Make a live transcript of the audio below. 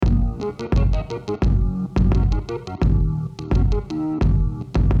Hello,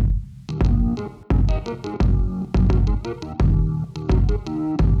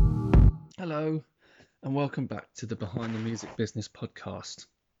 and welcome back to the Behind the Music Business podcast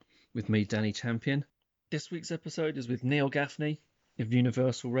with me, Danny Champion. This week's episode is with Neil Gaffney of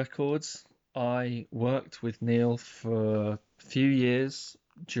Universal Records. I worked with Neil for a few years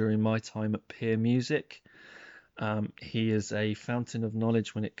during my time at Peer Music. He is a fountain of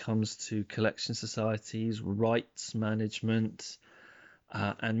knowledge when it comes to collection societies, rights management,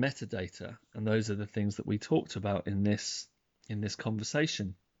 and metadata. And those are the things that we talked about in this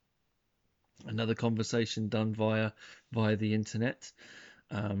conversation. Another conversation done via the internet.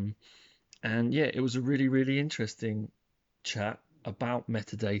 And yeah, it was a really, really interesting chat about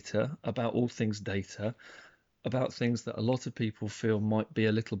metadata, about all things data, about things that a lot of people feel might be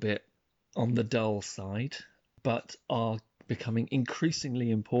a little bit on the dull side, but are becoming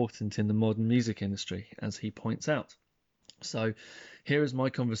increasingly important in the modern music industry, as he points out. So here is my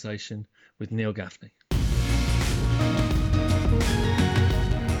conversation with Neil Gaffney.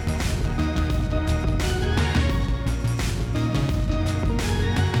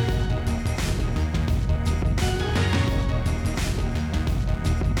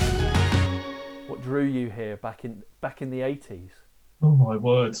 Drew you here back in the 80s? Oh my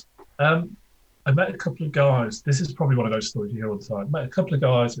word. I met a couple of guys. This is probably one of those stories you hear all the time. Met a couple of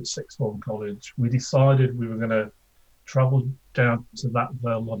guys at Sixth Form College. We decided we were going to travel down to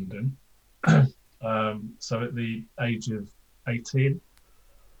Latville, London. So at the age of 18,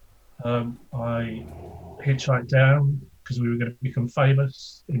 I hitchhiked down because we were going to become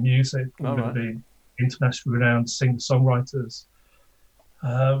famous in music. We were going to be internationally renowned singer-songwriters.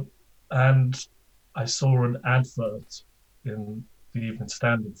 And I saw an advert in the Evening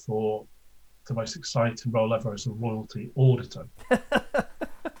Standard for the most exciting role ever as a royalty auditor. But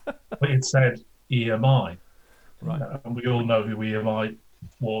it said EMI. Right. And we all know who EMI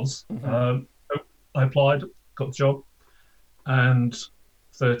was. Mm-hmm. I applied, got the job, and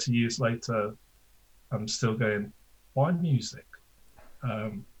 30 years later, I'm still going, why music?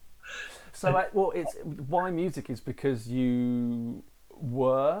 It's why music is because you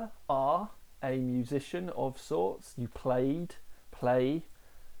are a musician of sorts. You play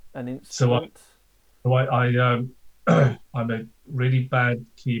an instrument. So I'm a really bad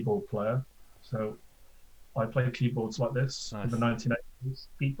keyboard player. So I played keyboards like this in the 1980s.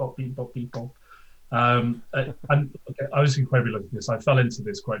 Beep bop, beep bop, beep bop. And I was incredibly lucky because I fell into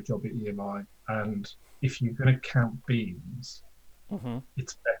this great job at EMI. And if you're going to count beans, mm-hmm.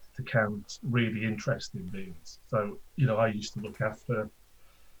 it's better to count really interesting beans. So, I used to look after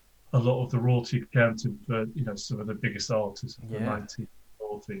a lot of the royalty accounting for, some of the biggest artists of the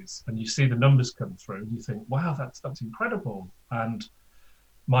 1940s. And you see the numbers come through and you think, wow, that's incredible. And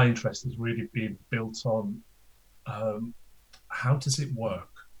my interest has really been built on how does it work?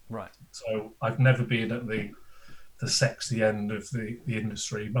 Right. So I've never been at the sexy end of the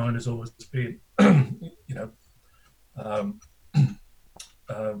industry. Mine has always been, Mick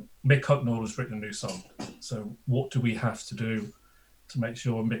Hucknall has written a new song. So what do we have to do to make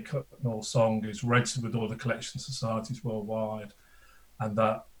sure Mick Hucknall's song is registered with all the collection societies worldwide, and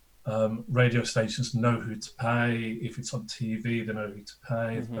that radio stations know who to pay? If it's on TV, they know who to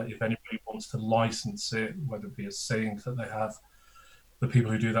pay. Mm-hmm. If anybody wants to license it, whether it be a sync, that they have, the people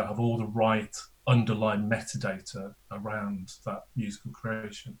who do that have all the right underlying metadata around that musical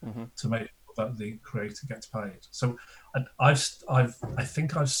creation mm-hmm. to make sure that the creator gets paid. So I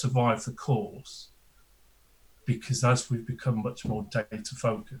think I've survived the course because as we've become much more data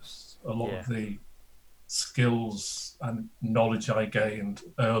focused, a lot of the skills and knowledge I gained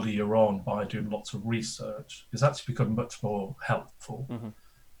earlier on by doing lots of research has actually become much more helpful. Mm-hmm.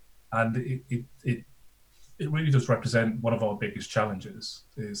 And it really does represent one of our biggest challenges,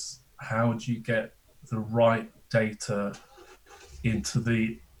 is how do you get the right data into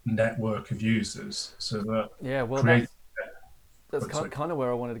the network of users so that that's kind of where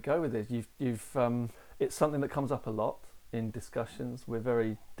I wanted to go with this. You've it's something that comes up a lot in discussions. We're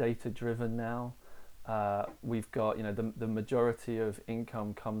very data driven now. We've got, the majority of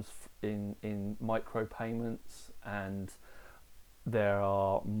income comes in micro payments, and there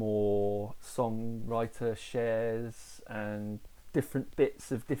are more songwriter shares and different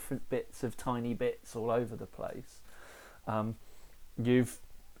bits of tiny bits all over the place. You've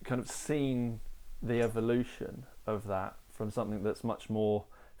kind of seen the evolution of that from something that's much more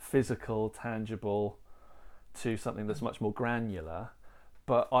physical, tangible, to something that's much more granular.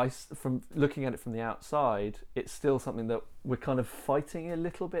 But from looking at it from the outside, it's still something that we're kind of fighting a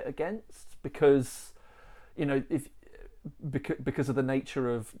little bit against because, because of the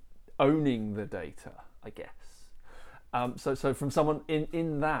nature of owning the data, I guess. So from someone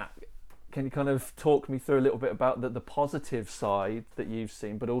in that, can you kind of talk me through a little bit about the positive side that you've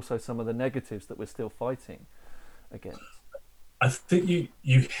seen, but also some of the negatives that we're still fighting against? I think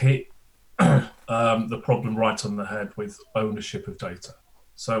you hit the problem right on the head with ownership of data.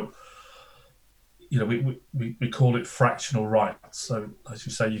 So, we call it fractional rights. So, as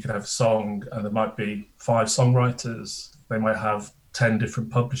you say, you can have a song and there might be 5 songwriters. They might have 10 different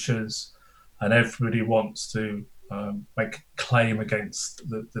publishers, and everybody wants to make a claim against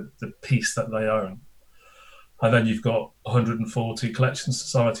the piece that they own. And then you've got 140 collection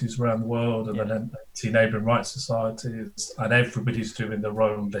societies around the world, and then 80 neighbouring rights societies, and everybody's doing their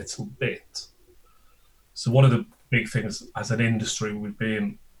own little bit. So one of the big things as an industry we've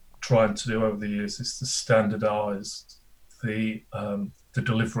been trying to do over the years is to standardise the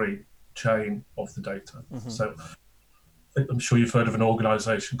delivery chain of the data. Mm-hmm. So I'm sure you've heard of an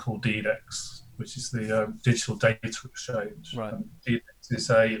organisation called DDEX, which is the Digital Data Exchange. Right. DDEX is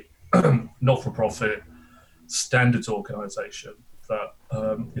a not-for-profit standards organisation that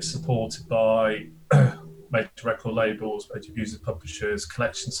is supported by major record labels, major music publishers,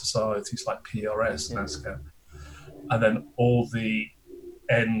 collection societies like PRS and ASCAP, and then all the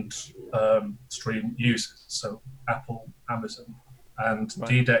end stream users, so Apple, Amazon, and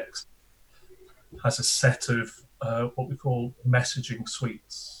DDEX has a set of what we call messaging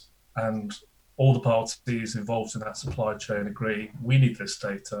suites, and all the parties involved in that supply chain agree, we need this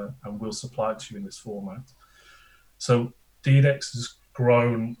data and we'll supply it to you in this format. So DDEX has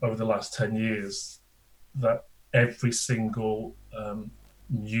grown over the last 10 years that every single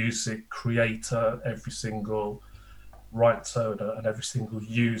music creator, every single rights owner, and every single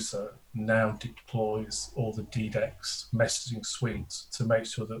user now deploys all the DDEX messaging suites to make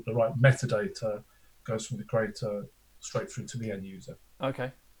sure that the right metadata goes from the creator straight through to the end user.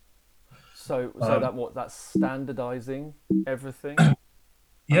 Okay. So that's standardizing everything?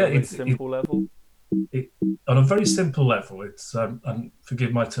 Yeah, it's simple level. On a very simple level, it's and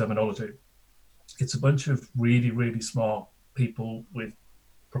forgive my terminology, it's a bunch of really, really smart people with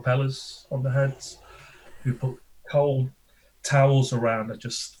propellers on their heads who put cold towels around and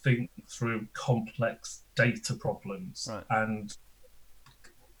just think through complex data problems, and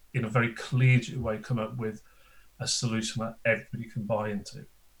in a very collegiate way come up with a solution that everybody can buy into.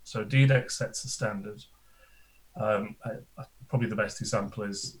 So DDEX sets the standard. Probably the best example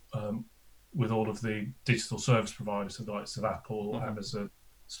is with all of the digital service providers, so the likes of Apple, Amazon,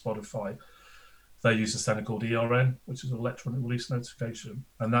 Spotify. They use a standard called ERN, which is an electronic release notification.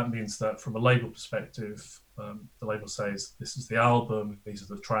 And that means that from a label perspective, the label says, this is the album, these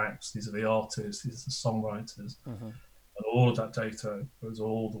are the tracks, these are the artists, these are the songwriters. And all of that data goes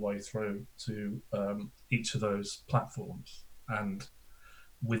all the way through to each of those platforms. And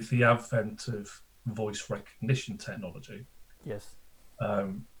with the advent of voice recognition technology,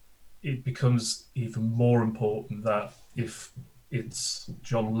 it becomes even more important that if it's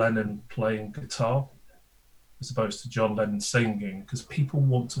John Lennon playing guitar as opposed to John Lennon singing, because people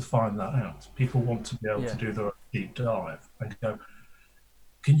want to find that out. People want to be able to do their deep dive and go,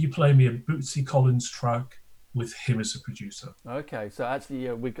 can you play me a Bootsy Collins track with him as a producer? Okay, so actually,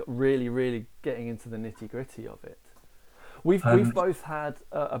 we're really getting into the nitty gritty of it. We've both had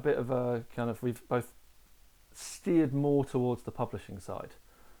a bit of a kind of, we've both steered more towards the publishing side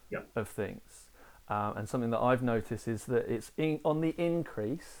of things. And something that I've noticed is that it's on the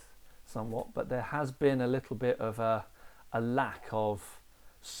increase somewhat, but there has been a little bit of a lack of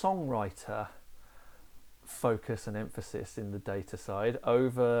songwriter focus and emphasis in the data side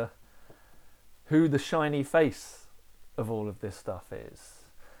over who the shiny face of all of this stuff is.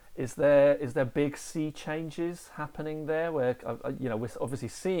 Is there big sea changes happening there where we're obviously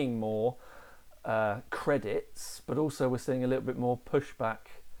seeing more credits, but also we're seeing a little bit more pushback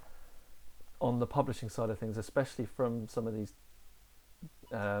on the publishing side of things, especially from some of these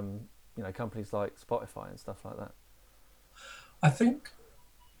companies like Spotify and stuff like that? I think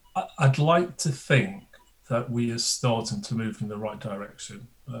I'd like to think that we are starting to move in the right direction.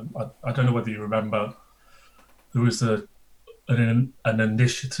 I don't know whether you remember, there was an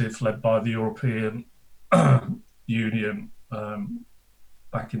initiative led by the European Union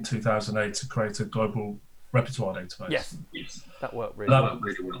back in 2008 to create a global repertoire database. Yes. That worked really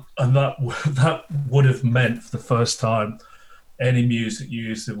well. And that would have meant for the first time any music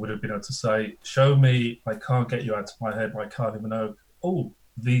user would have been able to say, show me, I can't get you out of my head, but I can't even know, oh,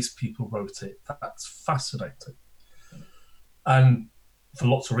 these people wrote it. That's fascinating. And for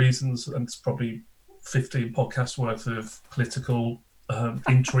lots of reasons, and it's probably 15 podcasts worth of political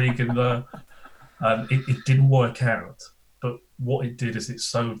intrigue in there, it didn't work out. But what it did is it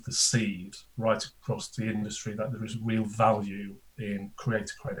sowed the seed right across the industry that there is real value in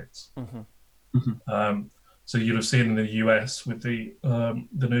creator credits. So you'll have seen in the US with the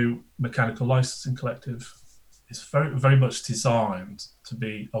new mechanical licensing collective, it's very, very much designed to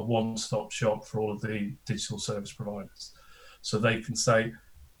be a one-stop shop for all of the digital service providers. So they can say,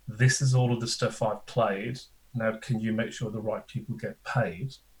 this is all of the stuff I've played. Now, can you make sure the right people get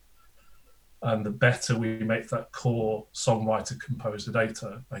paid? And the better we make that core songwriter composer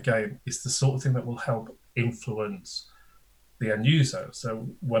data, again, it's the sort of thing that will help influence the end user. So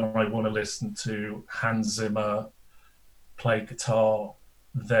when I want to listen to Hans Zimmer play guitar,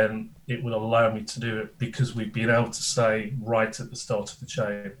 then it will allow me to do it because we've been able to say right at the start of the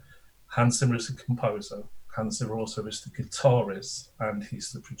chain, Hans Zimmer is a composer, Hans Zimmer also is the guitarist, and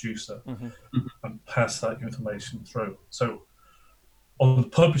he's the producer, and pass that information through. So on the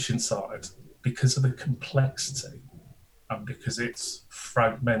publishing side, because of the complexity and because it's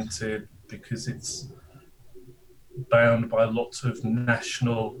fragmented, because it's bound by lots of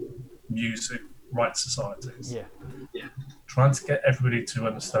national music rights societies, trying to get everybody to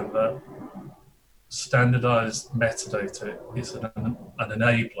understand that standardized metadata is an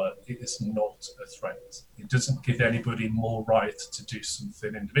enabler. It is not a threat. It doesn't give anybody more right to do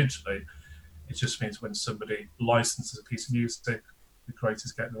something individually. It just means when somebody licenses a piece of music, the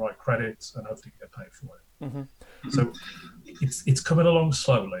creators get the right credits and hopefully get paid for it. So it's coming along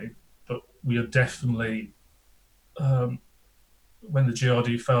slowly, but we are definitely, when the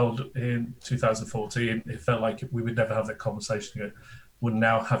GRD failed in 2014, it felt like we would never have that conversation again. We're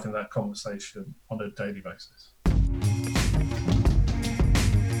now having that conversation on a daily basis.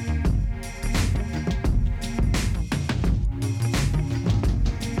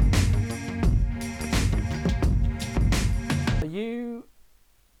 Are you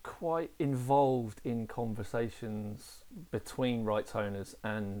quite involved in conversations between rights owners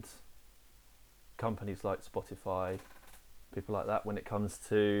and companies like Spotify, people like that, when it comes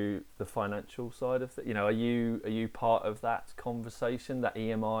to the financial side of it? You know, are you part of that conversation that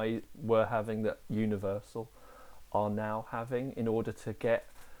EMI were having, that Universal are now having, in order to get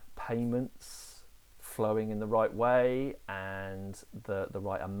payments flowing in the right way and the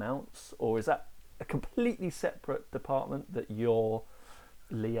right amounts? Or is that a completely separate department that you're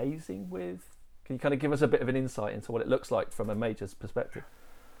liaising with? Can you kind of give us a bit of an insight into what it looks like from a major's perspective?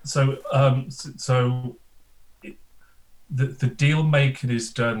 So the deal making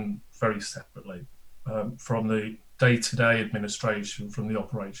is done very separately from the day-to-day administration, from the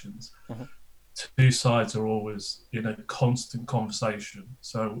operations. Two sides are always in a constant conversation.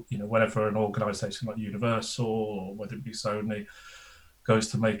 So, you know, whenever an organisation like Universal, or whether it be Sony, goes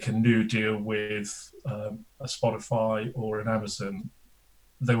to make a new deal with a Spotify or an Amazon,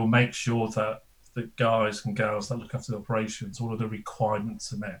 they will make sure that the guys and gals that look after the operations, all of the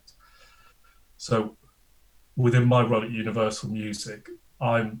requirements are met. So within my role at Universal Music,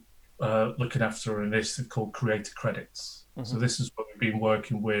 I'm looking after an initiative called Creator Credits. So this is what we've been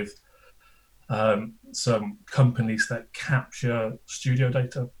working with some companies that capture studio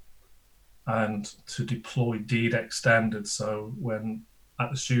data and to deploy DDEX standards. So when at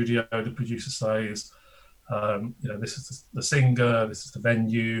the studio, the producer says, you know, this is the singer, this is the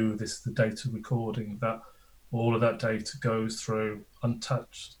venue, this is the data recording, that all of that data goes through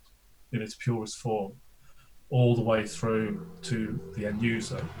untouched in its purest form, all the way through to the end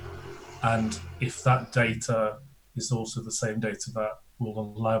user. And if that data is also the same data that will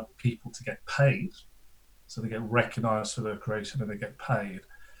allow people to get paid, so they get recognized for their creation and they get paid,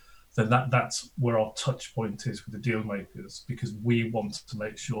 then that's where our touch point is with the deal makers, because we want to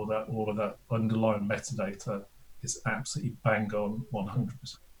make sure that all of that underlying metadata is absolutely bang on 100%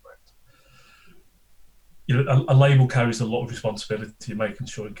 correct. You know, a label carries a lot of responsibility in making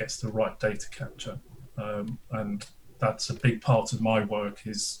sure it gets the right data capture. And that's a big part of my work,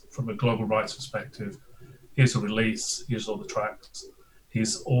 is from a global rights perspective, here's a release, here's all the tracks,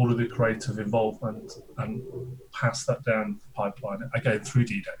 here's all of the creative involvement, and pass that down the pipeline, again through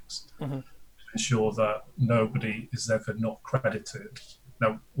DDEX, to ensure that nobody is ever not credited.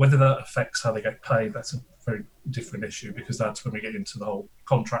 Now, whether that affects how they get paid, that's a very different issue, because that's when we get into the whole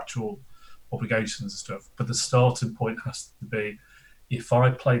contractual obligations and stuff. But the starting point has to be, if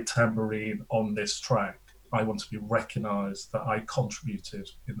I played tambourine on this track, I want to be recognised that I contributed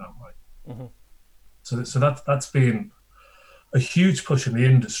in that way. So that's been a huge push in the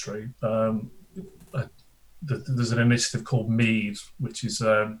industry. There's an initiative called MEAD, which is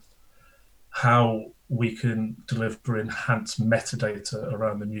how we can deliver enhanced metadata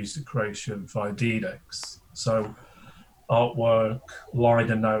around the music creation via DDEX. So artwork,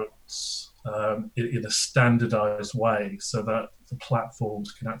 liner notes, in a standardized way so that the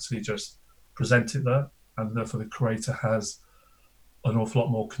platforms can actually just present it there, and therefore the creator has an awful lot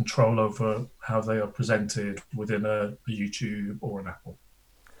more control over how they are presented within a YouTube or an Apple.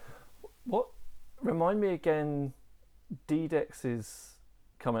 What, remind me again, DDEX is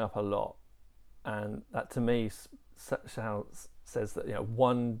coming up a lot, and that to me says that, you know,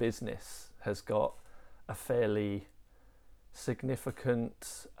 one business has got a fairly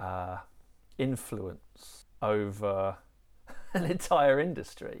significant influence over an entire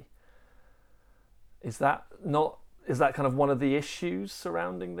industry. Is that kind of one of the issues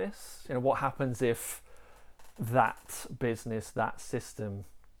surrounding this? You know, what happens if that business, that system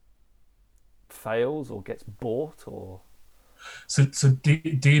fails or gets bought? Or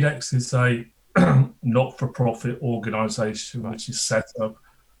DDEX is a not-for-profit organisation which is set up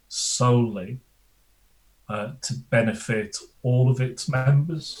solely to benefit all of its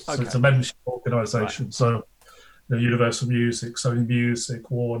members. Okay. So it's a membership organisation. Right. So Universal Music, Sony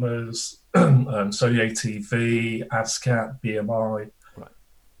Music, Warner's, Sony ATV, ASCAP, BMI, right.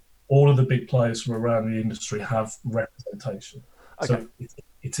 All of the big players from around the industry have representation. Okay. So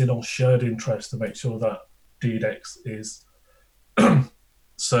it's in our shared interest to make sure that DDEX is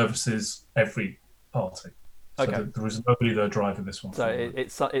services every party. So okay. There is nobody there driving this one. So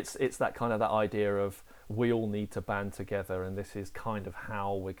it's that kind of that idea of we all need to band together, and this is kind of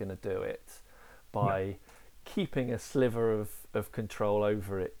how we're going to do it by keeping a sliver of control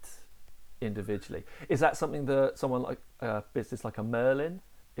over it individually. Is that something that someone like a business like a Merlin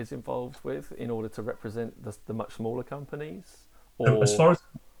is involved with in order to represent the much smaller companies? Or... As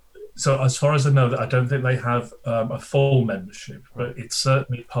far as I know, I don't think they have a full membership, but it's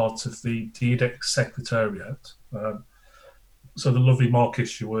certainly part of the DDEX Secretariat. So the lovely Mark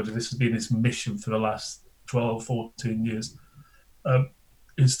Isherwood, this has been his mission for the last 12, 14 years,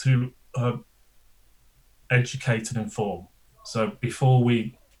 is to educate and inform. So before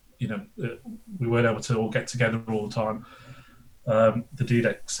we weren't able to all get together all the time, the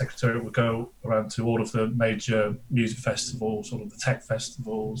DDEX Secretariat would go around to all of the major music festivals, all of the tech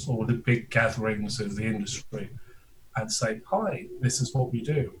festivals, all of the big gatherings of the industry, and say, hi, this is what we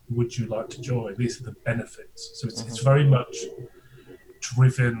do. Would you like to join? These are the benefits. So it's very much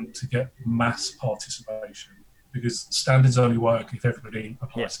driven to get mass participation, because standards only work if everybody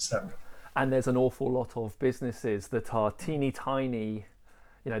applies the standard. And there's an awful lot of businesses that are teeny tiny,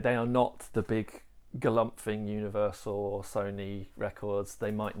 they are not the big galumphing Universal or Sony Records.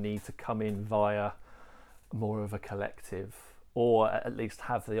 They might need to come in via more of a collective, or at least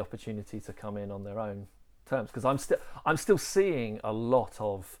have the opportunity to come in on their own terms. Because I'm still seeing a lot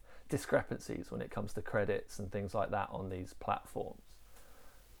of discrepancies when it comes to credits and things like that on these platforms.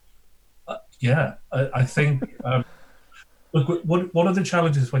 I think look, one of the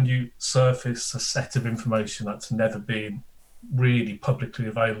challenges when you surface a set of information that's never been really publicly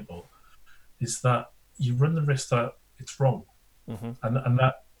available is that you run the risk that it's wrong. And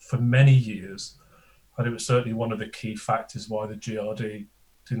that for many years, and it was certainly one of the key factors why the GRD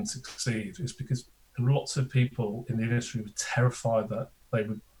didn't succeed, is because there were lots of people in the industry who were terrified that they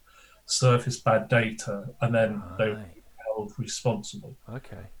would surface bad data and then they would be held responsible.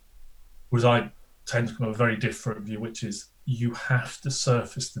 Okay. Whereas I tend to come a very different view, which is you have to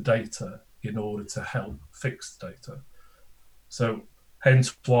surface the data in order to help fix the data. So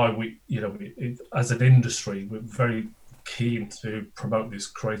hence why we as an industry, we're very keen to promote this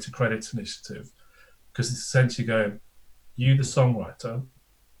Creator Credits initiative, because it's essentially going, you the songwriter,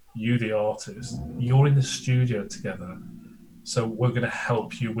 you the artist, you're in the studio together, so we're going to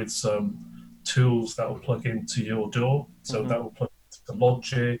help you with some tools that will plug into your DAW. So that will plug into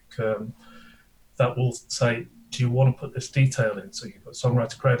Logic, that will say, do you want to put this detail in? So you can put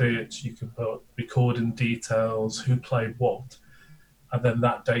songwriter credits, you can put recording details, who played what, and then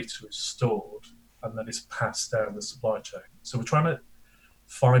that data is stored and then it's passed down the supply chain. So we're trying to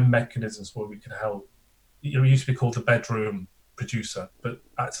find mechanisms where we can help. It used to be called the bedroom producer, but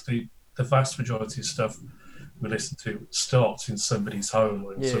actually the vast majority of stuff we listen to starts in somebody's home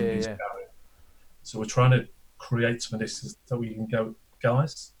or in somebody's garage. So we're trying to create some initiatives that we can go,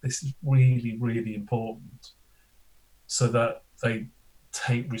 guys, this is really, really important, so that they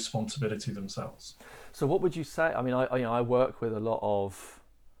take responsibility themselves. So what would you say? I mean, I work with a lot of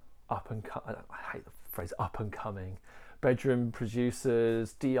I hate the phrase up and coming bedroom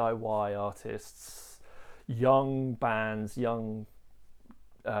producers, DIY artists, young bands, young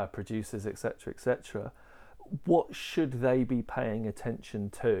producers, etc., etc. What should they be paying attention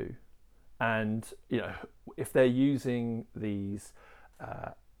to? And if they're using these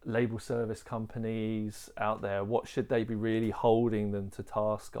label service companies out there, what should they be really holding them to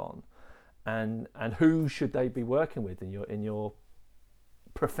task on? and who should they be working with in your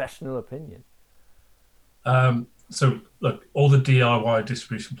professional opinion? So look, all the DIY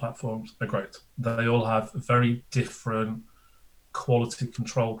distribution platforms are great. They all have very different quality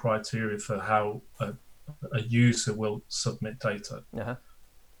control criteria for how a user will submit data. Uh-huh.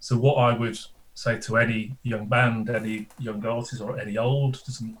 So what I would say to any young band, any young artist, or any old,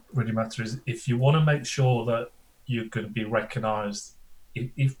 doesn't really matter, is if you want to make sure that you're going to be recognised,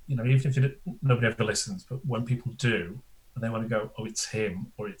 if you know, even if nobody ever listens, but when people do, and they want to go, oh, it's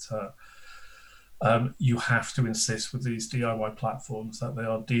him or it's her, you have to insist with these DIY platforms that they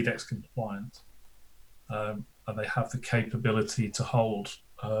are DDEX compliant, and they have the capability to hold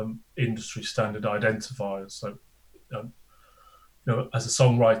industry standard identifiers. So, as a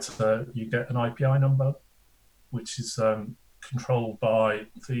songwriter, you get an IPI number, which is controlled by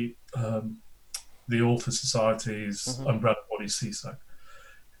the Author Society's umbrella body, CSAC.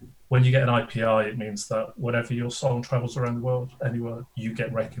 When you get an IPI, it means that whenever your song travels around the world, anywhere, you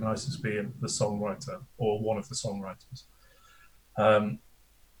get recognised as being the songwriter or one of the songwriters.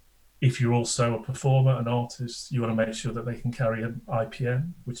 If you're also a performer, an artist, you want to make sure that they can carry an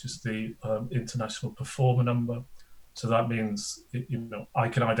IPN, which is the International Performer Number. So that means, I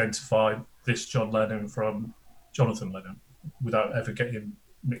can identify this John Lennon from Jonathan Lennon without ever getting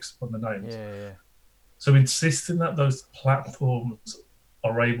mixed up on the names. Yeah. So insisting that those platforms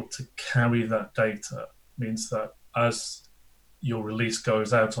are able to carry that data means that as your release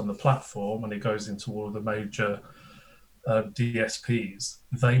goes out on the platform and it goes into all of the major DSPs,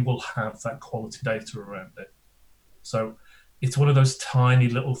 they will have that quality data around it. So it's one of those tiny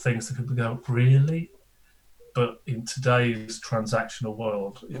little things that people go, really? But in today's transactional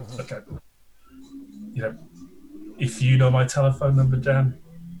world, it's okay. If you know my telephone number, Dan,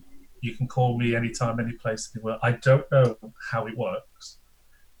 you can call me anytime, any place, anywhere. I don't know how it works,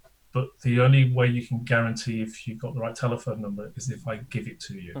 but the only way you can guarantee if you've got the right telephone number is if I give it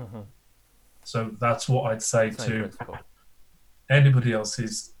to you. So that's what I'd say to anybody else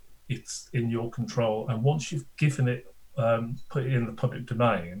is it's in your control. And once you've given it, put it in the public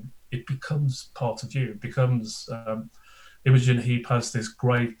domain, it becomes part of you. It becomes, Imogen Heap has this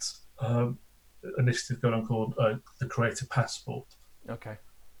great initiative going on called the Creative Passport. Okay.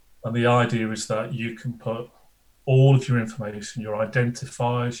 And the idea is that you can put all of your information, your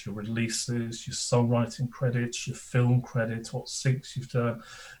identifiers, your releases, your songwriting credits, your film credits, what syncs you've done,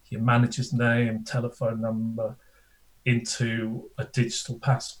 your manager's name, telephone number, into a digital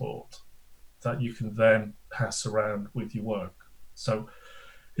passport that you can then pass around with your work. So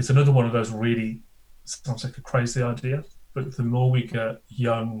it's another one of those really, sounds like a crazy idea, but the more we get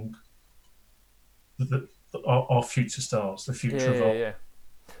young, our future stars, the future of our...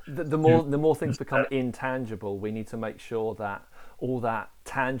 The more things become intangible, we need to make sure that all that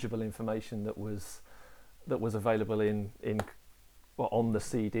tangible information that was available on the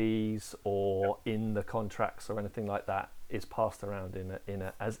CDs or in the contracts or anything like that is passed around in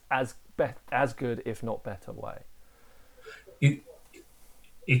a as good, if not better, way.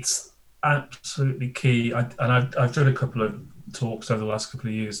 It's absolutely key. I've done a couple of talks over the last couple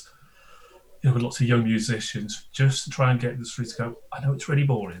of years, with lots of young musicians, just to try and get this through to go, I know it's really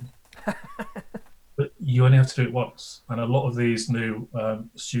boring, but you only have to do it once. And a lot of these new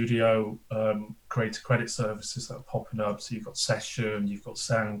studio creator credit services that are popping up, so you've got Session, you've got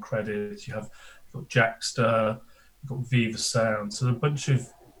Sound Credit, you've got Jackster, you've got Viva Sound. So there are a bunch of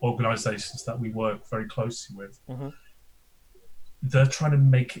organisations that we work very closely with. They're trying to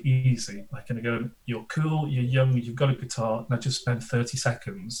make it easy. Like, going to go, you're cool, you're young, you've got a guitar, now just spend 30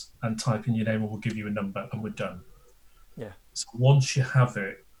 seconds and type in your name and we'll give you a number and we're done. Yeah. So once you have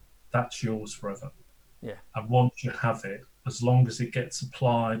it, that's yours forever. Yeah. And once you have it, as long as it gets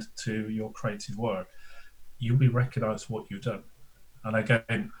applied to your creative work, you'll be recognised for what you've done. And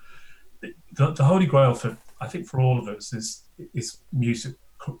again, the holy grail I think for all of us is music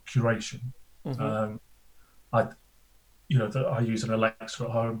curation. I use an Alexa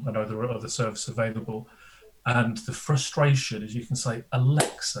at home. I know there are other services available. And the frustration is you can say,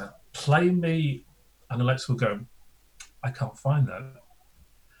 Alexa, play me, and Alexa will go, I can't find that.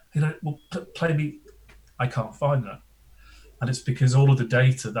 Play me, I can't find that. And it's because all of the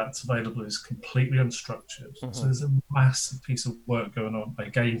data that's available is completely unstructured. So there's a massive piece of work going on,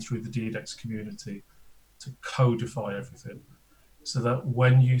 again, through the DDEX community to codify everything. So that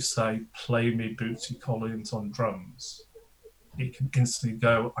when you say, play me Bootsy Collins on drums, it can instantly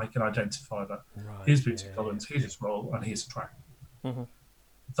go, I can identify that. Right. Here's Bootsy Collins, here's his role, and here's a track.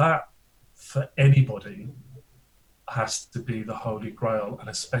 That, for anybody, has to be the holy grail, and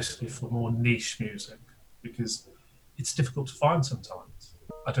especially for more niche music, because it's difficult to find sometimes.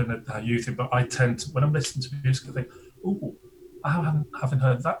 I don't know how you think, but I tend to, when I'm listening to music, I think, oh, I haven't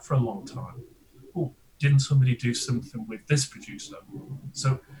heard that for a long time. Oh, didn't somebody do something with this producer?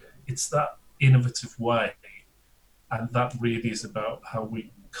 So it's that innovative way, and that really is about how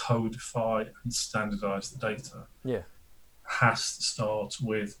we codify and standardize the data. Yeah. Has to start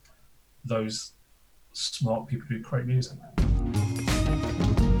with those smart people who create music.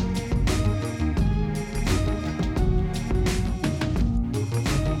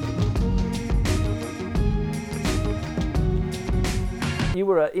 You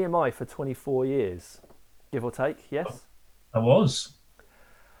were at EMI for 24 years, give or take, yes? I was.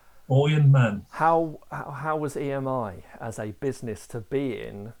 Boy and man. How was EMI as a business to be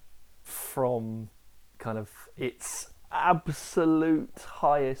in from kind of its absolute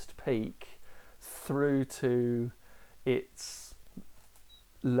highest peak through to its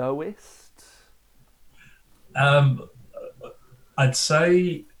lowest? I'd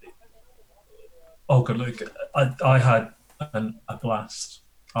say, oh god, look, I had a blast.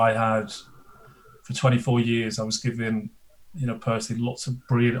 I had, for 24 years, I was given, personally, lots of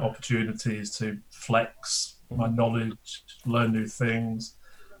brilliant opportunities to flex my knowledge, learn new things,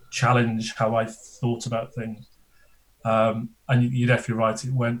 challenge how I thought about things. And you're definitely right,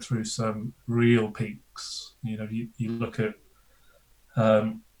 it went through some real peaks. You look at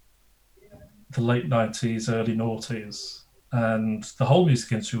the late 90s, early noughties, and the whole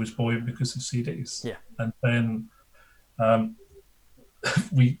music industry was buoyant because of CDs. Yeah. And then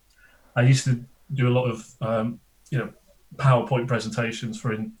I used to do a lot of PowerPoint presentations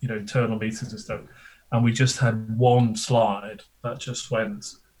for internal meetings and stuff, and we just had one slide that just went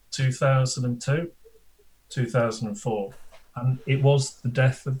 2002, 2004, and it was the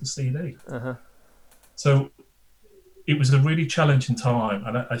death of the CD. Uh-huh. So it was a really challenging time,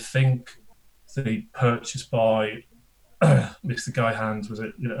 and I think the purchase by Mr. Guy Hands was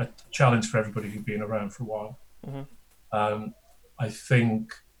a challenge for everybody who'd been around for a while. Mm-hmm. I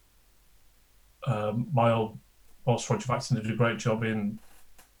think my old boss, Roger Vaxton, did a great job in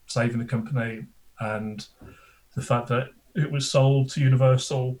saving the company, and the fact that it was sold to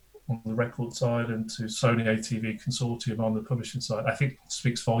Universal on the record side and to Sony ATV Consortium on the publishing side, I think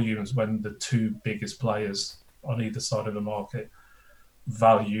speaks volumes when the two biggest players on either side of the market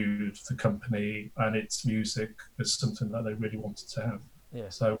valued the company and its music as something that they really wanted to have. Yeah.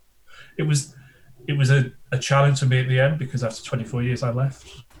 So it was a challenge for me at the end, because after 24 years I left.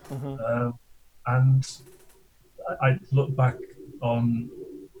 Mm-hmm. And I look back on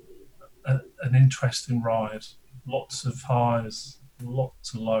an interesting ride, lots of highs,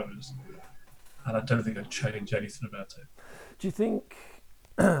 lots of lows, and I don't think I'd change anything about it. Do you think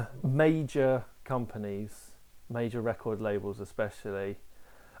major companies, major record labels especially,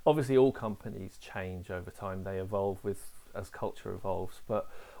 obviously all companies change over time, they evolve as culture evolves, but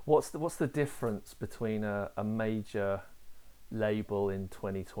what's the difference between a major label in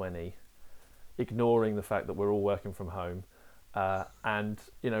 2020, ignoring the fact that we're all working from home, and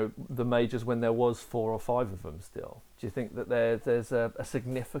the majors when there was 4 or 5 of them still? Do you think that there's a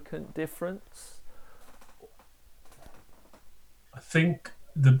significant difference? I think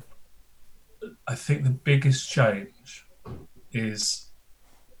the biggest change is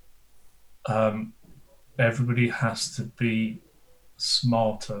everybody has to be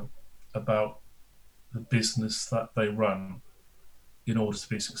smarter about the business that they run in order to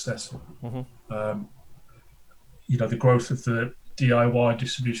be successful. Mm-hmm. The growth of the DIY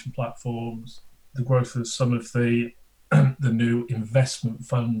distribution platforms, the growth of some of the new investment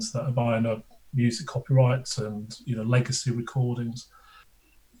funds that are buying up music copyrights and legacy recordings,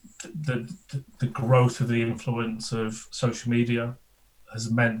 the growth of the influence of social media has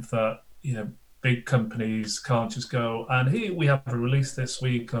meant that big companies can't just go, and here we have a release this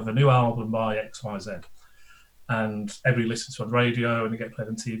week of a new album by XYZ, and everybody listens to it on radio and they get played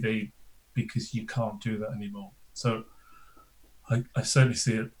on TV, because you can't do that anymore. So I certainly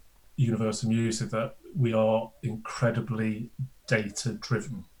see at Universal Music that we are incredibly data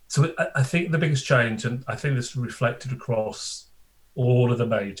driven. So I think the biggest change, and I think this is reflected across all of the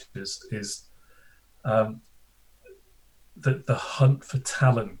majors, is that the hunt for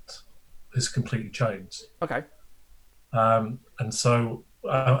talent has completely changed. Okay. And so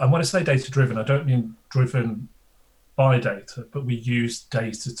and when I say data driven, I don't mean driven by data, but we use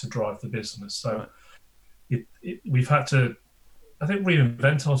data to drive the business. So we've had to, I think,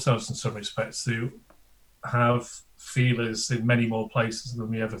 reinvent ourselves in some respects to have feelers in many more places than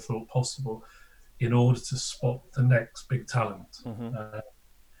we ever thought possible in order to spot the next big talent. Mm-hmm.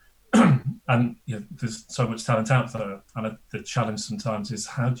 And there's so much talent out there, and the challenge sometimes is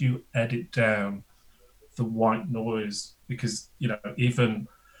how do you edit down the white noise, because even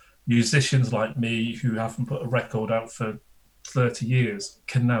musicians like me who haven't put a record out for 30 years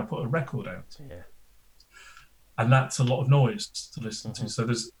can now put a record out. Yeah. And that's a lot of noise to listen to. So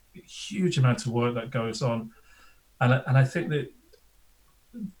there's a huge amount of work that goes on. And I think that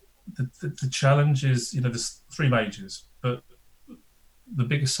the challenge is, there's three majors, but the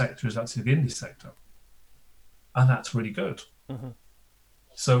biggest sector is actually the indie sector. And that's really good.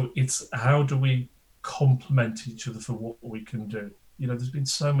 So it's how do we complement each other for what we can do? There's been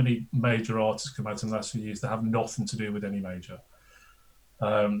so many major artists come out in the last few years that have nothing to do with any major.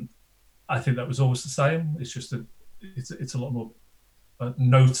 I think that was always the same. It's just that it's a lot more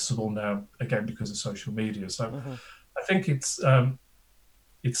noticeable now, again, because of social media. So I think it's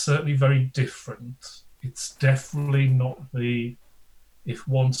certainly very different. It's definitely not if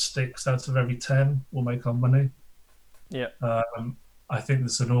one sticks out of every 10, we'll make our money. Yeah. I think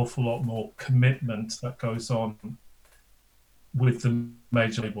there's an awful lot more commitment that goes on with the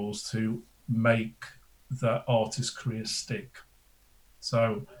major labels to make that artist career stick.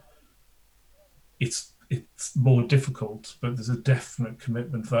 So it's more difficult, but there's a definite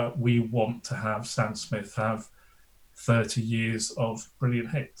commitment that we want to have Sam Smith have 30 years of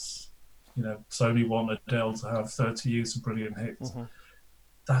brilliant hits. Sony want Adele to have 30 years of brilliant hits.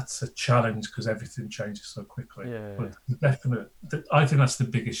 That's a challenge because everything changes so quickly. But I think that's the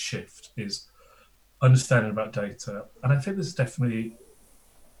biggest shift, is understanding about data. And I think there's definitely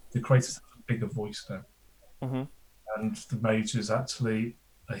the creators have a bigger voice now. And the majors actually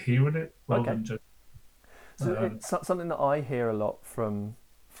are hearing it rather than just... So it's something that I hear a lot from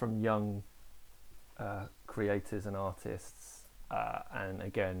young creators and artists. And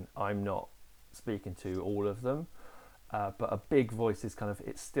again, I'm not speaking to all of them. But a big voice is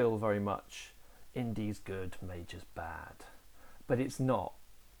it's still very much indie's good, major's bad. But it's not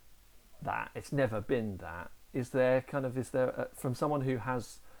that. It's never been that. Is there from someone who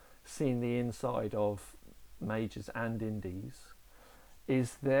has seen the inside of majors and indies, are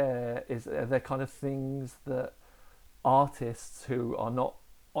there kind of things that artists who are not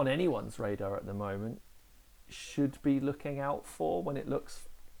on anyone's radar at the moment should be looking out for when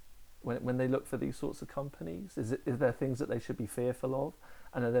they look for these sorts of companies? Is there things that they should be fearful of,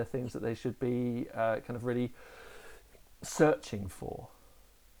 and are there things that they should be really searching for?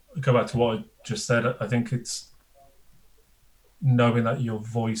 I'll go back to what I just said. I think it's knowing that your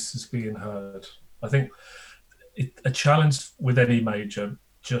voice is being heard. I think a challenge with any major,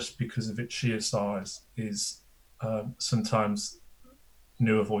 just because of its sheer size, is sometimes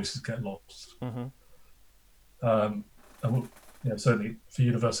newer voices get lost. And certainly for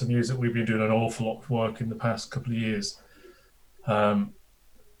Universal Music, we've been doing an awful lot of work in the past couple of years, about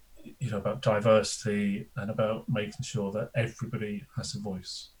diversity and about making sure that everybody has a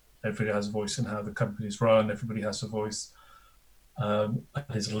voice. Everybody has a voice in how the companies run. Everybody has a voice and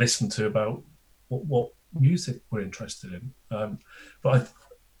is listened to about what music we're interested in. But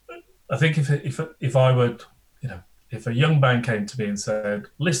I think if I would, if a young band came to me and said,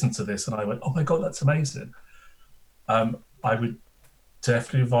 "Listen to this," and I went, "Oh my God, that's amazing," I would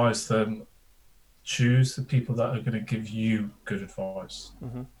definitely advise them, choose the people that are going to give you good advice.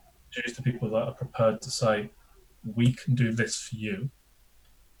 Choose the people that are prepared to say, "We can do this for you."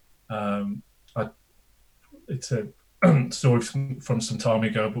 It's a story from some time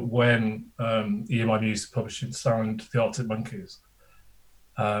ago, but when EMI Music Publishing signed the Arctic Monkeys,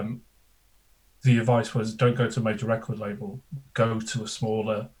 the advice was, don't go to a major record label, go to a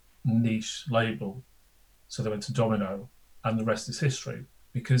smaller niche label. So they went to Domino, and the rest is history,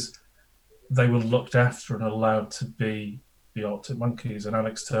 because they were looked after and allowed to be the Arctic Monkeys, and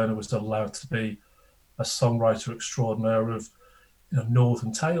Alex Turner was allowed to be a songwriter extraordinaire of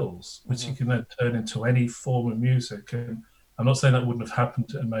Northern Tales, which you can then turn into any form of music. And I'm not saying that wouldn't have happened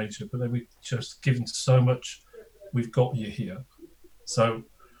to a major, but they were just given so much. We've got you here. So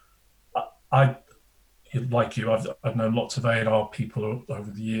I like you, I've known lots of A&R people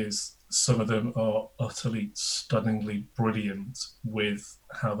over the years. Some of them are utterly stunningly brilliant with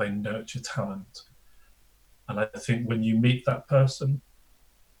how they nurture talent. And I think when you meet that person,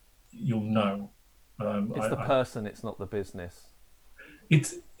 you'll know. It's the person, it's not the business.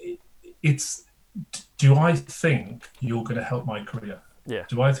 It's. Do I think you're going to help my career? Yeah.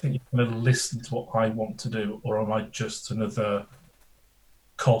 Do I think you're going to listen to what I want to do, or am I just another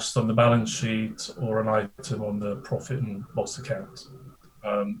cost on the balance sheet or an item on the profit and loss account?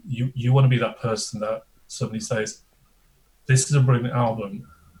 You want to be that person that somebody says, "This is a brilliant album,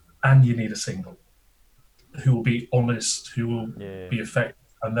 and you need a single," who will be honest, who will be effective,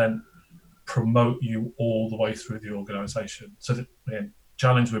 and then promote you all the way through the organisation. So that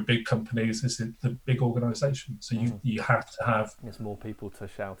challenge with big companies is the big organisation. So you have to have there's more people to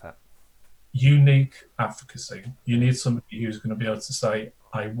shout at. Unique advocacy. You need somebody who's going to be able to say,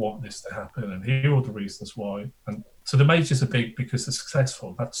 I want this to happen, and here are the reasons why. And so the majors are big because they're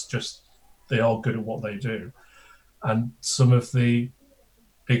successful. That's just, they are good at what they do. And some of the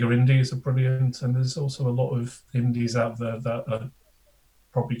bigger indies are brilliant, and there's also a lot of indies out there that are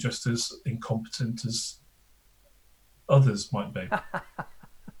probably just as incompetent as others might be.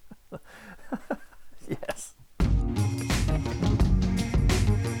 Yes.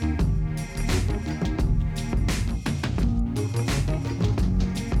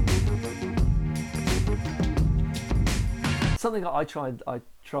 Something that I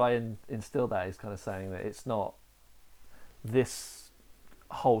try and instill that is kind of saying that it's not, this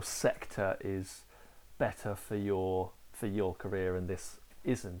whole sector is better for your career and this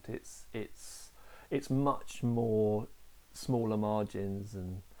isn't. It's much more smaller margins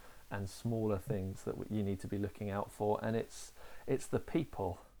and smaller things that you need to be looking out for, and it's the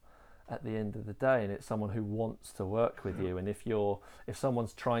people at the end of the day, and it's someone who wants to work with you. And if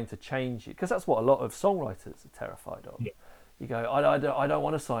someone's trying to change you, because that's what a lot of songwriters are terrified of. Yeah. You go, I don't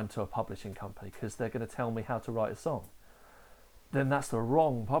want to sign to a publishing company because they're going to tell me how to write a song. Then that's the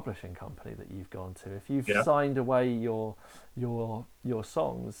wrong publishing company that you've gone to. If you've signed away your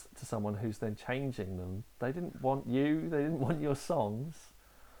songs to someone who's then changing them, they didn't want you, they didn't want your songs.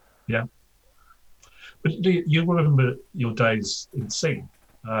 Yeah. But you remember your days in sync.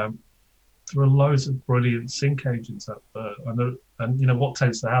 There are loads of brilliant sync agents out there. And what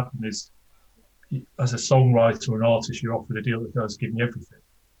tends to happen is, as a songwriter or an artist, you're offered a deal that goes, give me everything.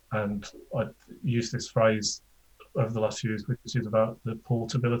 And I use this phrase over the last few years, which is about the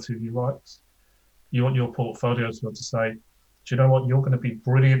portability of your rights. You want your portfolio to be able to say, do you know what, you're going to be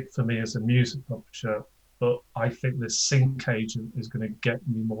brilliant for me as a music publisher, but I think this sync agent is going to get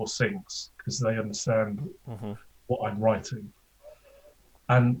me more syncs because they understand what I'm writing.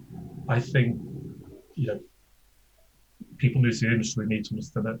 And I think, people who see the industry need to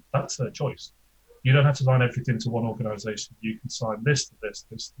understand that that's their choice. You don't have to sign everything to one organisation. You can sign this to this,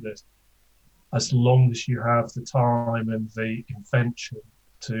 this to this, as long as you have the time and the invention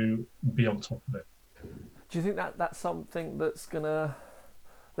to be on top of it. Do you think that's something that's gonna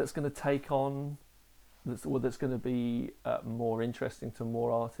take on, that's going to be more interesting to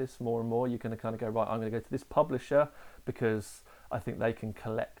more artists, more and more? You're going to kind of go, right, I'm going to go to this publisher because I think they can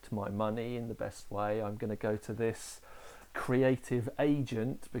collect my money in the best way. I'm going to go to this creative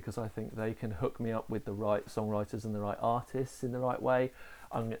agent because I think they can hook me up with the right songwriters and the right artists in the right way.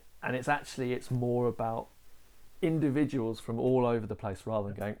 And it's more about individuals from all over the place rather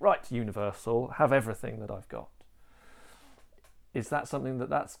than going, right, Universal, have everything that I've got. Is that something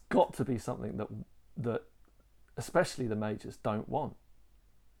that's got to be something that especially the majors don't want,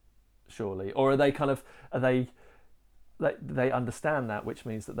 surely? Or are they they understand that, which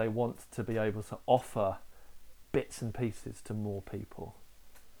means that they want to be able to offer bits and pieces to more people?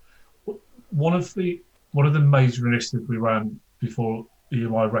 One of the major initiatives we ran before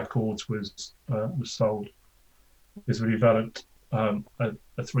EMI Records was sold is we developed a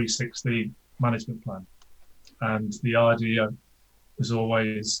 360 management plan, and the idea was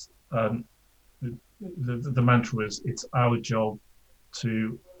always the mantra is, it's our job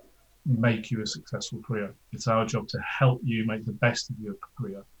to make you a successful career. It's our job to help you make the best of your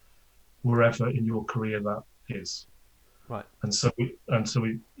career, wherever in your career that is. Right. And so we,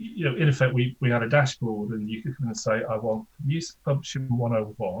 in effect, we had a dashboard, and you could come and say, I want music publishing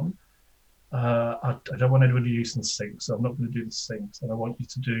 101. I don't want anybody using syncs, so I'm not going to do the syncs, and I want you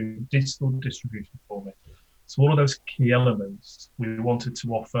to do digital distribution for me. So all of those key elements, we wanted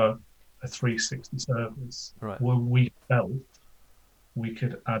to offer a 360 service, right, where we felt we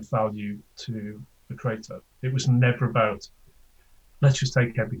could add value to the creator. It was never about, let's just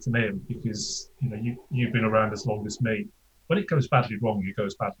take everything in, because you've been around as long as me. When it goes badly wrong, it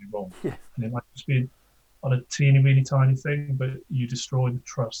goes badly wrong. Yeah. And it might just be on a teeny tiny thing, but you destroy the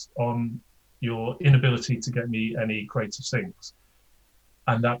trust on your inability to get me any creative syncs.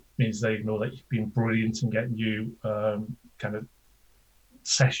 And that means they ignore that you've been brilliant in getting you kind of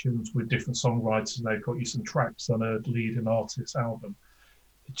sessions with different songwriters, and they've got you some tracks on a leading artist's album.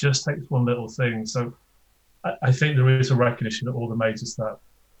 It just takes one little thing. So I think there is a recognition at all the majors that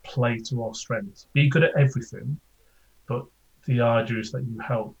play to our strengths. Be good at everything, but the idea is that you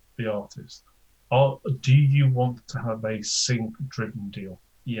help the artist. Do you want to have a sync-driven deal?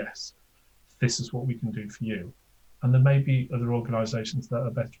 Yes. This is what we can do for you. And there may be other organisations that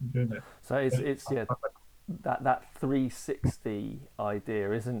are better at doing it. So it's that 360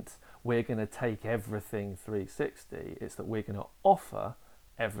 idea isn't we're going to take everything 360. It's that we're going to offer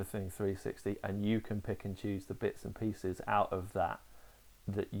everything 360, and you can pick and choose the bits and pieces out of that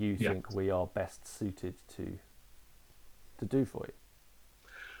you think we are best suited to do for you.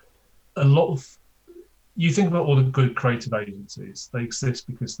 A lot of, you think about all the good creative agencies, they exist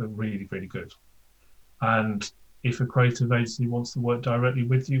because they're really, really good. And if a creative agency wants to work directly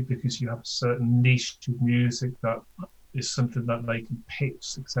with you because you have a certain niche of music that is something that they can pitch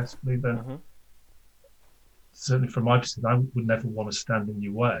successfully, then certainly from my perspective, I would never want to stand in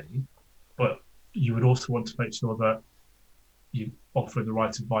your way. But you would also want to make sure that you offer the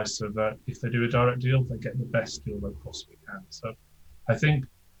right advice so that if they do a direct deal, they get the best deal they possibly can. So I think,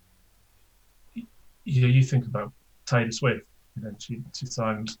 you think about Taylor Swift, she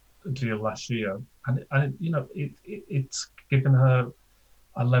signed a deal last year, and it's given her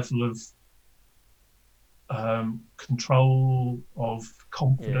a level of control, of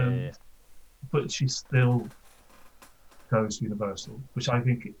confidence, but she still goes Universal, which I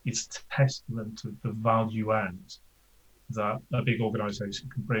think is testament to the value add that a big organisation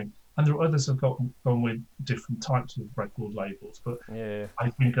can bring. And there are others who have gone with different types of record labels, but I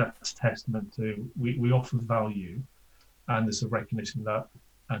think that's testament to we offer value, and there's a recognition that,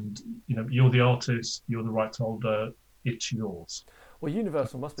 and you're the artist, you're the rights holder, it's yours. Well,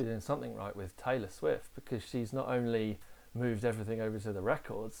 Universal must be doing something right with Taylor Swift, because she's not only moved everything over to the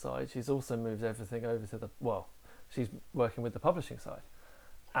record side, she's also moved everything over to she's working with the publishing side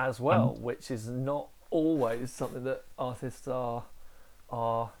as well, which is not always something that artists are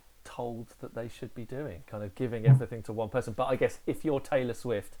told that they should be doing, kind of giving everything to one person. But I guess if you're Taylor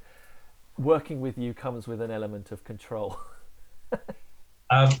Swift, working with you comes with an element of control.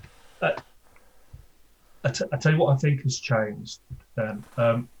 I tell you what I think has changed, Dan.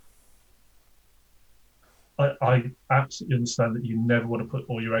 I absolutely understand that you never want to put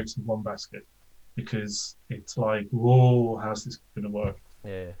all your eggs in one basket, because it's like, whoa, how's this going to work?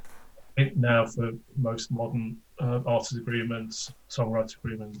 Yeah. I think now for most modern artist agreements, songwriter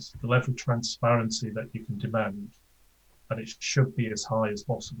agreements, the level of transparency that you can demand, and it should be as high as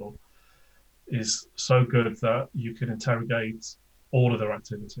possible, is so good that you can interrogate all of their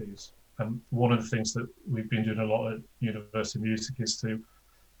activities. And one of the things that we've been doing a lot at Universal Music is to,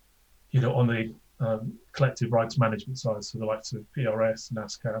 on the collective rights management side, so the likes of PRS and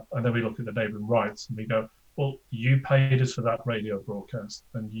ASCAP, and then we look at the neighbouring rights and we go, well, you paid us for that radio broadcast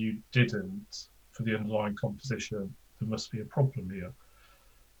and you didn't for the underlying composition. There must be a problem here.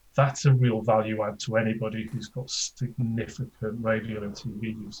 That's a real value add to anybody who's got significant radio and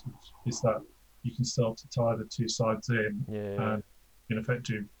TV usage, is that you can start to tie the two sides in and in effect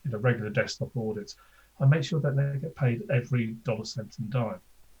do regular desktop audits and make sure that they get paid every dollar, cent and dime.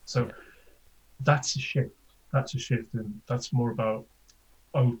 So that's a shift. That's a shift, and that's more about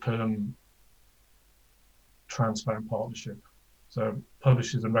open, transparent partnership. So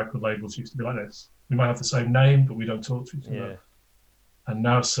publishers and record labels used to be like this. We might have the same name, but we don't talk to each other. And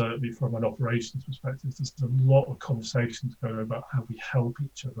now, certainly from an operations perspective, there's a lot of conversations going about how we help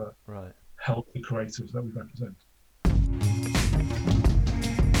each other, help the creatives that we represent.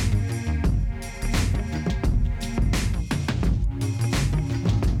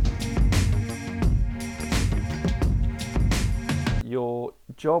 Your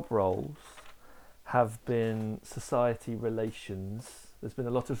job roles have been society relations. There's been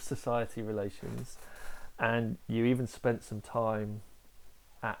a lot of society relations, and you even spent some time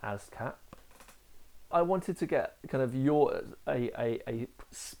at ASCAP. I wanted to get kind of a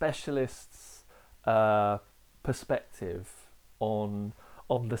specialist's perspective on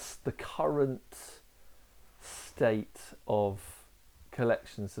the current state of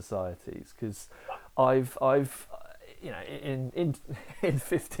collection societies, because I've in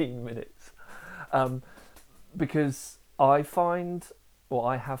 15 minutes, because I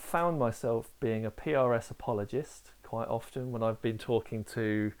have found myself being a PRS apologist quite often when I've been talking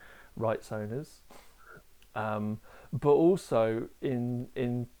to rights owners, but also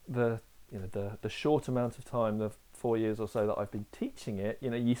in the short amount of time, the 4 years or so that I've been teaching it,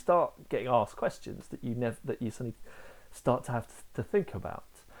 you start getting asked questions that you suddenly start to have to think about,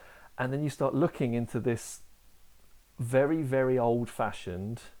 and then you start looking into this very, very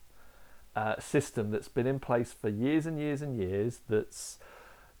old-fashioned system that's been in place for years and years and years, that's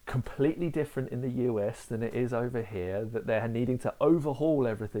completely different in the US than it is over here, that they're needing to overhaul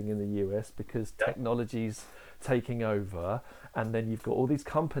everything in the US because technology's taking over, and then you've got all these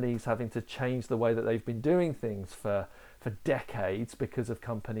companies having to change the way that they've been doing things for decades because of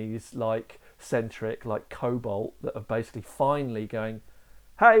companies like Centric, like Cobalt, that are basically finally going,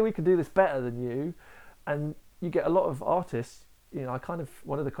 hey, we can do this better than you. And you get a lot of artists,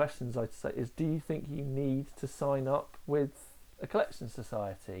 one of the questions I'd say is, do you think you need to sign up with a collection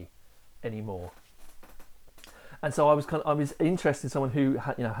society anymore. And so I was interested in someone who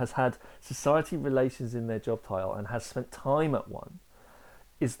has had society relations in their job title and has spent time at one.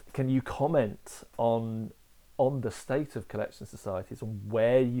 Can you comment on the state of collection societies and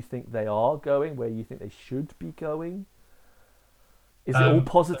where you think they are going, where you think they should be going? Is it all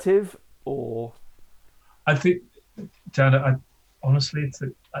positive, or? I think, Janet, honestly, it's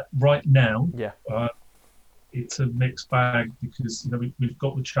right now. Yeah. It's a mixed bag because we've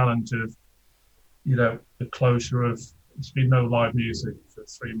got the challenge of the closure of. There's been no live music for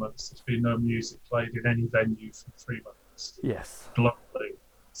 3 months. There's been no music played in any venue for 3 months. Yes. Globally,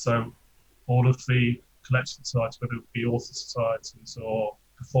 so all of the collection societies, whether it be author societies or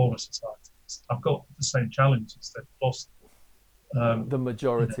performer societies, have got the same challenges. They've lost the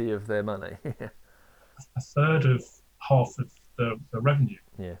majority of their money. a third of half of the revenue.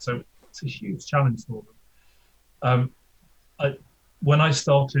 Yeah. So it's a huge challenge for them. When I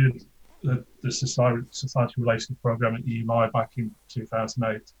started the society relations program at EMI back in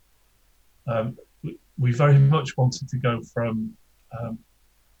 2008, we very much wanted to go from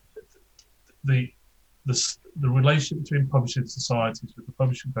the relationship between publishing societies with the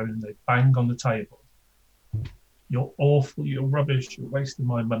publishing company. They bang on the table. You're awful, you're rubbish, you're wasting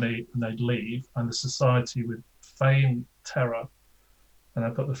my money, and they'd leave, and the society would feign terror, and I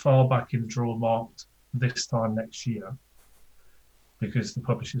put the file back in the drawer marked this time next year, because the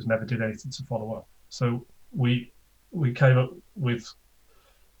publishers never did anything to follow up. So we came up with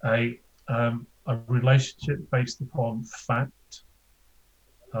a relationship based upon fact,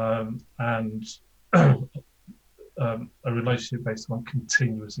 and a relationship based on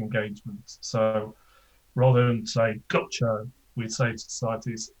continuous engagement. So rather than say, gotcha, we'd say to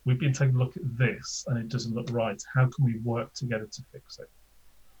societies, we've been taking a look at this and it doesn't look right. How can we work together to fix it?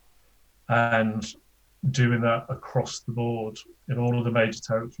 And doing that across the board in all of the major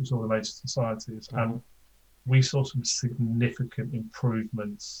territories, all the major societies. Mm-hmm. And we saw some significant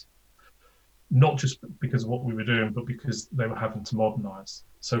improvements, not just because of what we were doing, but because they were having to modernize.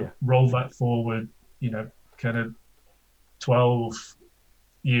 So roll that forward, kind of 12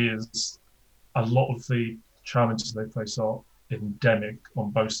 years, a lot of the challenges they face are endemic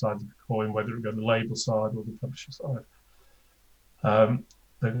on both sides of the coin, whether it be on the label side or the publisher side.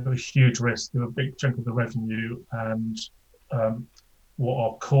 They've got a huge risk, they're a big chunk of the revenue, and what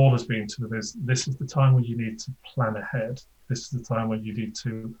our call has been to them is, this is the time when you need to plan ahead. This is the time when you need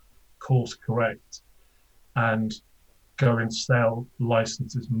to course correct and go and sell,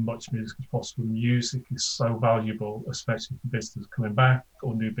 license as much music as possible. Music is so valuable, especially for businesses coming back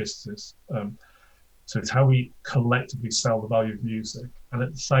or new businesses. So it's how we collectively sell the value of music. And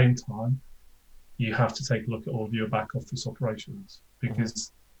at the same time, you have to take a look at all of your back office operations,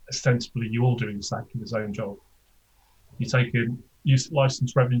 because ostensibly you're all doing exactly the same job. You take in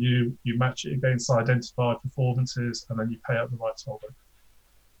license revenue, you match it against identified performances, and then you pay out the rights holder.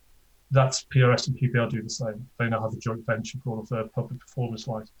 That's PRS and QPR do the same. They now have a joint venture for all of their public performance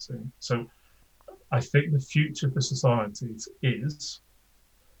licensing. So I think the future for societies is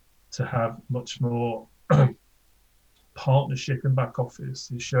to have much more partnership in back office,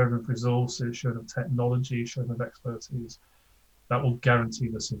 sharing of resources, sharing of technology, sharing of expertise. That will guarantee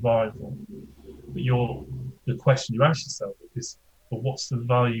the survival. But the question you ask yourself is, well, what's the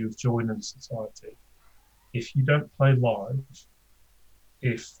value of joining a society? If you don't play live,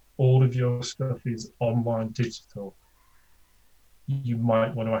 if all of your stuff is online digital, you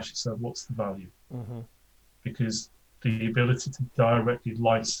might want to ask yourself, what's the value? Mm-hmm. Because the ability to directly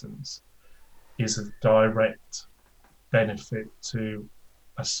license is a direct benefit to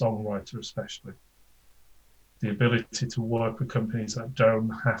a songwriter, especially. The ability to work with companies that don't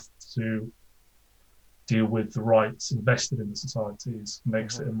have to deal with the rights invested in the societies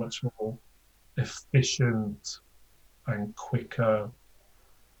makes it a much more efficient and quicker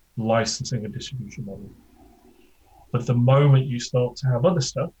licensing and distribution model. But the moment you start to have other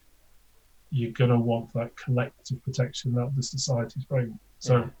stuff, you're going to want that collective protection that the societies bring.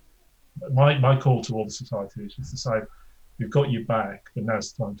 So my call to all the societies is to say, we've got you back, but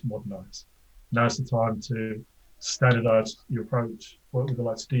now's the time to modernise. Now's the time to standardise your approach, work with the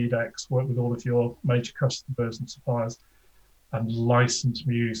likes of DDEX, work with all of your major customers and suppliers, and license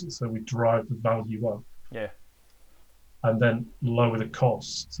music so we drive the value up. Yeah. And then lower the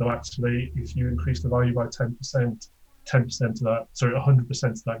costs. So actually, if you increase the value by 10%, 10% of that, 100%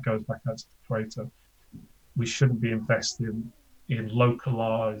 of that goes back out to the creator. We shouldn't be investing in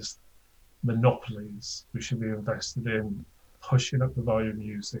localized monopolies. We should be invested in pushing up the value of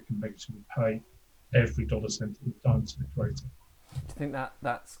music and making sure we pay every dollar cent down to the creator. Do you think that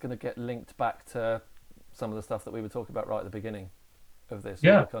that's going to get linked back to some of the stuff that we were talking about right at the beginning of this,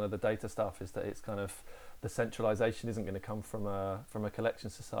 Yeah. all the kind of the data stuff, is that it's kind of the centralization isn't going to come from a collection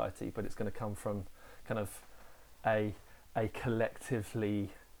society, but it's going to come from kind of a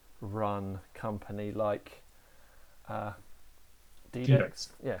collectively run company like DDEX.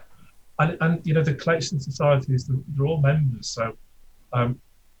 Yeah. And the collection societies, they're all members. So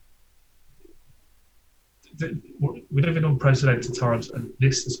we live in unprecedented times, and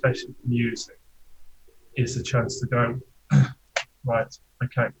this, especially for music, is the chance to go, right,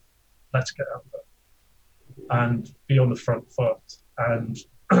 okay, let's get out there and be on the front foot and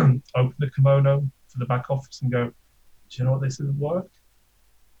open the kimono for the back office and go, do you know what, this doesn't work?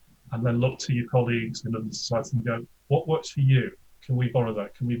 And then look to your colleagues in other societies and go, what works for you? Can we borrow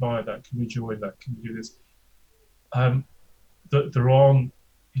that? Can we buy that? Can we join that? Can we do this? There aren't,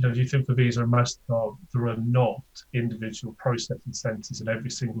 if you think for Visa and MasterCard, there are not individual processing centres in every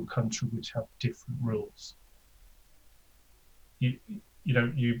single country which have different rules.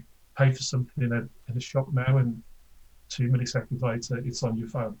 You pay for something in a shop now, and 2 milliseconds later, it's on your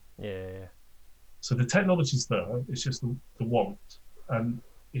phone. Yeah. So the technology's there. It's just the want. And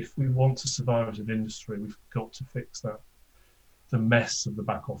if we want to survive as an industry, we've got to fix that. The mess of the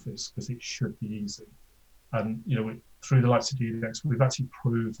back office, because it should be easy. And through the likes of DDEX, we've actually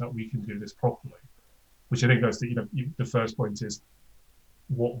proved that we can do this properly, which I think goes to the first point is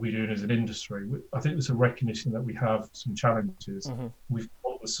what we're doing as an industry. I think there's a recognition that we have some challenges. Mm-hmm. We've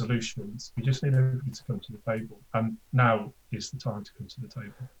got the solutions. We just need everybody to come to the table, and now is the time to come to the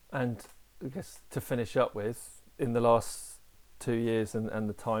table. And I guess to finish up with, in the last 2 years and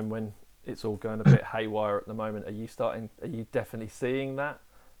the time when it's all going a bit haywire at the moment, are you definitely seeing that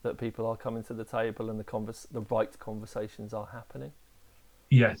people are coming to the table and the right conversations are happening?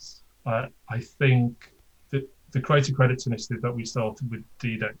 Yes, I think that the Creative Credits initiative that we started with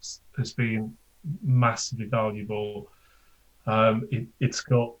DDEX has been massively valuable. It's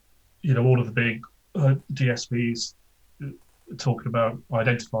got all of the big DSPs talking about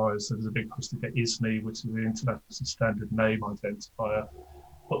identifiers. So there's a big push to get ISNI, which is the International Standard Name Identifier,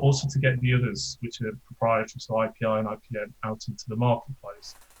 but also to get the others, which are proprietary, so IPI and IPN, out into the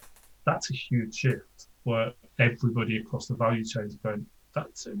marketplace. That's a huge shift where everybody across the value chain is going,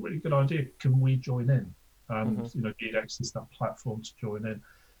 that's a really good idea. Can we join in? And DDEX is that platform to join in.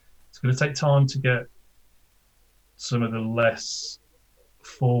 It's going to take time to get some of the less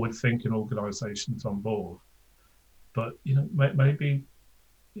forward-thinking organisations on board, but maybe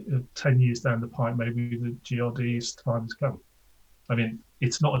 10 years down the pipe, maybe the GRD's time has come. I mean,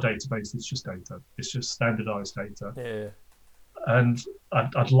 it's not a database; it's just data. It's just standardised data. Yeah. And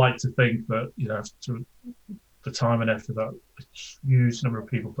I'd like to think that after the time and effort that a huge number of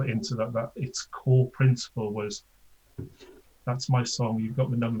people put into that its core principle was, that's my song, you've got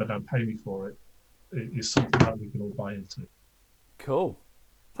my number, now pay me for it. It is something that we can all buy into. Cool.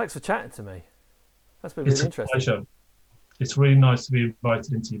 Thanks for chatting to me. That's been really interesting. It's a pleasure. It's really nice to be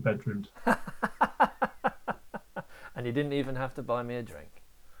invited into your bedroom. And you didn't even have to buy me a drink.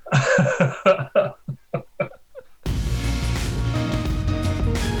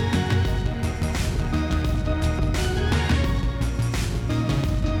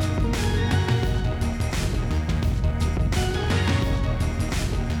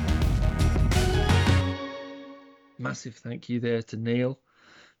 Massive thank you there to Neil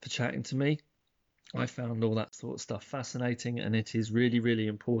for chatting to me. I found all that sort of stuff fascinating, and it is really, really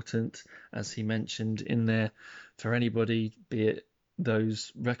important, as he mentioned in there, for anybody, be it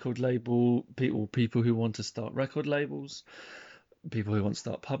those record label people who want to start record labels, people who want to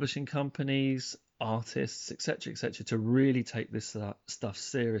start publishing companies, artists, etc., to really take this stuff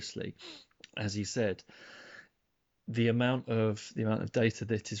seriously. As he said, the amount of data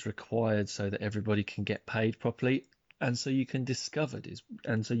that is required so that everybody can get paid properly, and so you can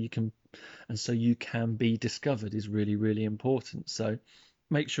be discovered is really, really important. So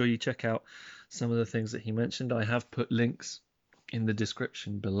make sure you check out some of the things that he mentioned. I have put links in the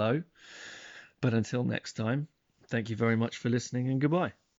description below. But until next time, thank you very much for listening, and goodbye.